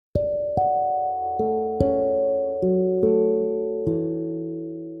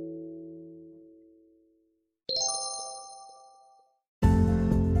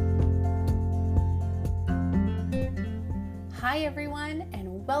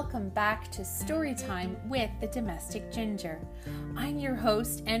welcome back to Storytime with the Domestic Ginger. I'm your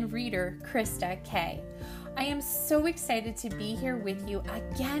host and reader, Krista Kay. I am so excited to be here with you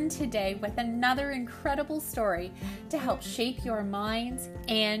again today with another incredible story to help shape your minds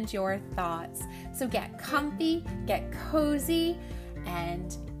and your thoughts. So get comfy, get cozy,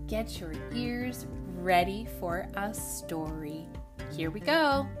 and get your ears ready for a story. Here we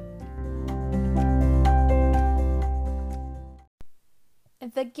go.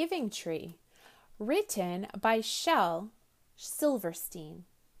 The Giving Tree, written by Shel Silverstein.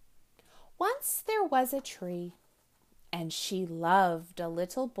 Once there was a tree, and she loved a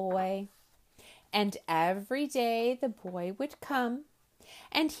little boy. And every day the boy would come,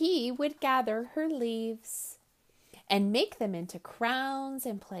 and he would gather her leaves, and make them into crowns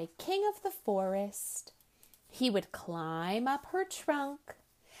and play king of the forest. He would climb up her trunk,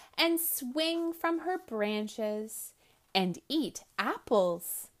 and swing from her branches, and eat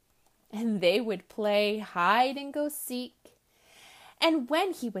apples, and they would play hide and go seek. And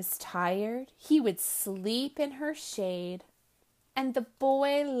when he was tired, he would sleep in her shade, and the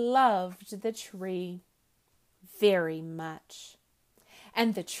boy loved the tree very much,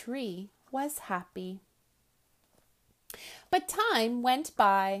 and the tree was happy. But time went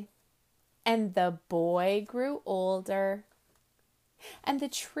by, and the boy grew older, and the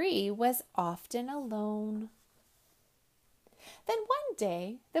tree was often alone. Then one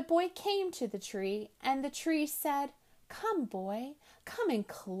day the boy came to the tree, and the tree said, "Come, boy, come and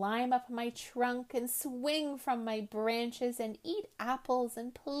climb up my trunk and swing from my branches and eat apples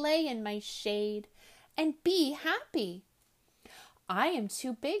and play in my shade and be happy." "I am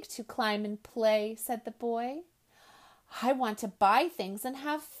too big to climb and play," said the boy. "I want to buy things and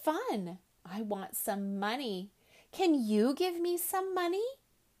have fun. I want some money. Can you give me some money?"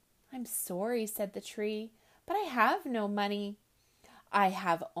 "I'm sorry," said the tree, "but I have no money. I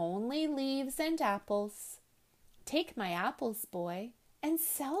have only leaves and apples. Take my apples, boy, and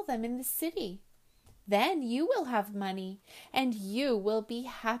sell them in the city. Then you will have money, and you will be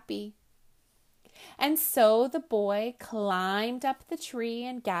happy." And so the boy climbed up the tree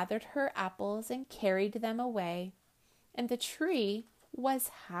and gathered her apples and carried them away, and the tree was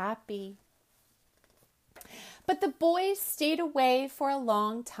happy. But the boy stayed away for a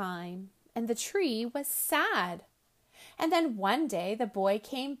long time, and the tree was sad. And then one day the boy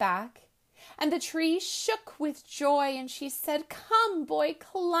came back, and the tree shook with joy, and she said, "Come, boy,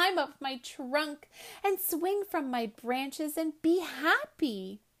 climb up my trunk and swing from my branches and be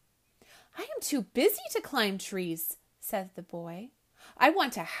happy." "I am too busy to climb trees," said the boy. "I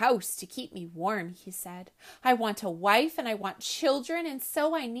want a house to keep me warm," he said. "I want a wife and I want children, and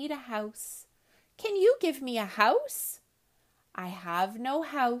so I need a house. Can you give me a house?" "I have no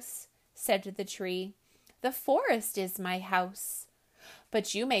house," said the tree. "The forest is my house.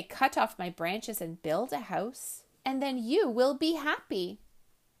 But you may cut off my branches and build a house, and then you will be happy."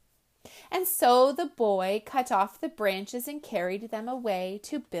 And so the boy cut off the branches and carried them away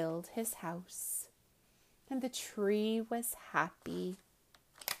to build his house. And the tree was happy.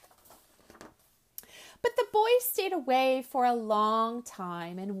 But the boy stayed away for a long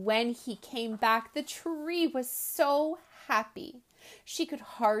time, and when he came back, the tree was so happy she could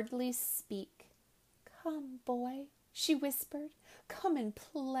hardly speak. "Come, boy," she whispered, "come and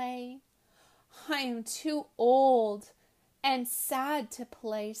play." "I am too old and sad to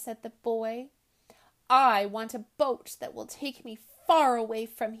play," said the boy. "I want a boat that will take me far away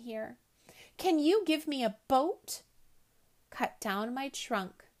from here. Can you give me a boat?" "Cut down my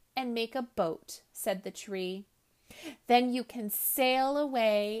trunk and make a boat," said the tree. "Then you can sail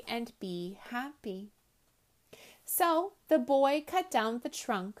away and be happy." So the boy cut down the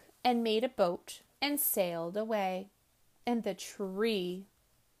trunk and made a boat and sailed away, and the tree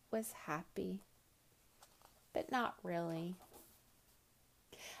was happy. But not really.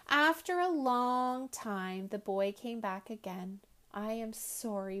 After a long time, the boy came back again. "I am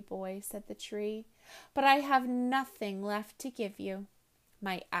sorry, boy," said the tree, "but I have nothing left to give you.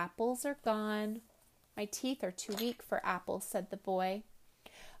 My apples are gone." "My teeth are too weak for apples," said the boy.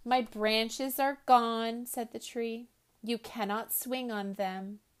 "My branches are gone," said the tree. "You cannot swing on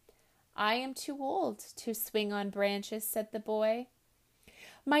them." "I am too old to swing on branches," said the boy.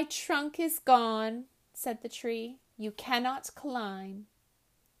 "My trunk is gone," said the tree. "You cannot climb."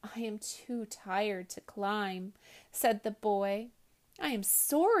 "I am too tired to climb," said the boy. "I am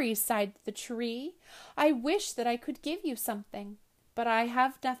sorry," sighed the tree. "I wish that I could give you something, but I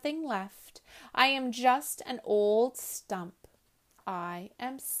have nothing left. I am just an old stump. I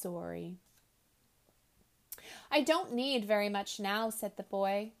am sorry." "I don't need very much now," said the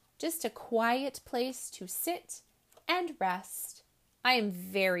boy. "Just a quiet place to sit and rest. I am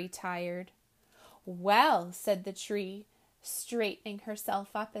very tired." "Well," said the tree, straightening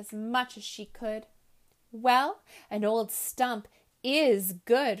herself up as much as she could, "well, an old stump is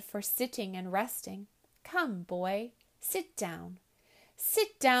good for sitting and resting. Come, boy, sit down.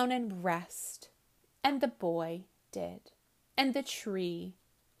 Sit down and rest." And the boy did. And the tree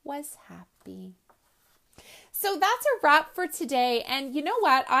was happy. So that's a wrap for today. And you know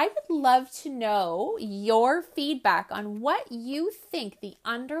what? I would love to know your feedback on what you think the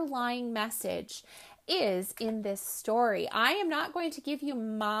underlying message is in this story. I am not going to give you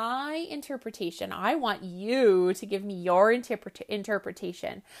my interpretation. I want you to give me your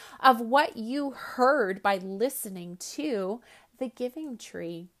interpretation of what you heard by listening to The Giving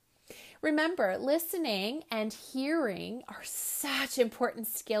Tree. Remember, listening and hearing are such important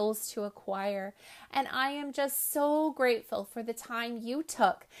skills to acquire. And I am just so grateful for the time you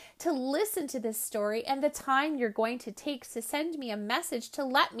took to listen to this story and the time you're going to take to send me a message to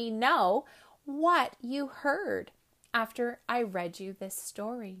let me know what you heard after I read you this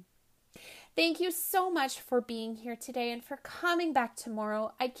story. Thank you so much for being here today and for coming back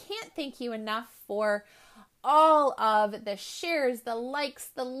tomorrow. I can't thank you enough for all of the shares, the likes,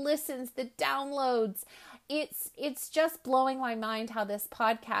 the listens, the downloads. It's just blowing my mind how this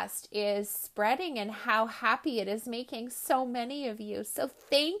podcast is spreading and how happy it is making so many of you. So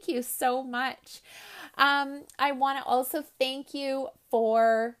thank you so much. I want to also thank you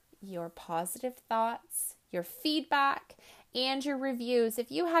for your positive thoughts, your feedback, and your reviews.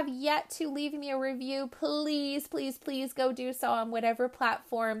 If you have yet to leave me a review, please, please, please go do so on whatever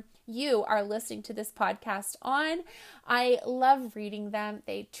platform you are listening to this podcast on. I love reading them.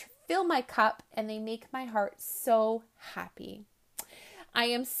 They fill my cup and they make my heart so happy. I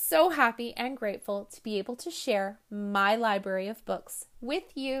am so happy and grateful to be able to share my library of books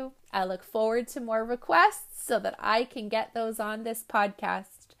with you. I look forward to more requests so that I can get those on this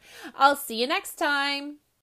podcast. I'll see you next time.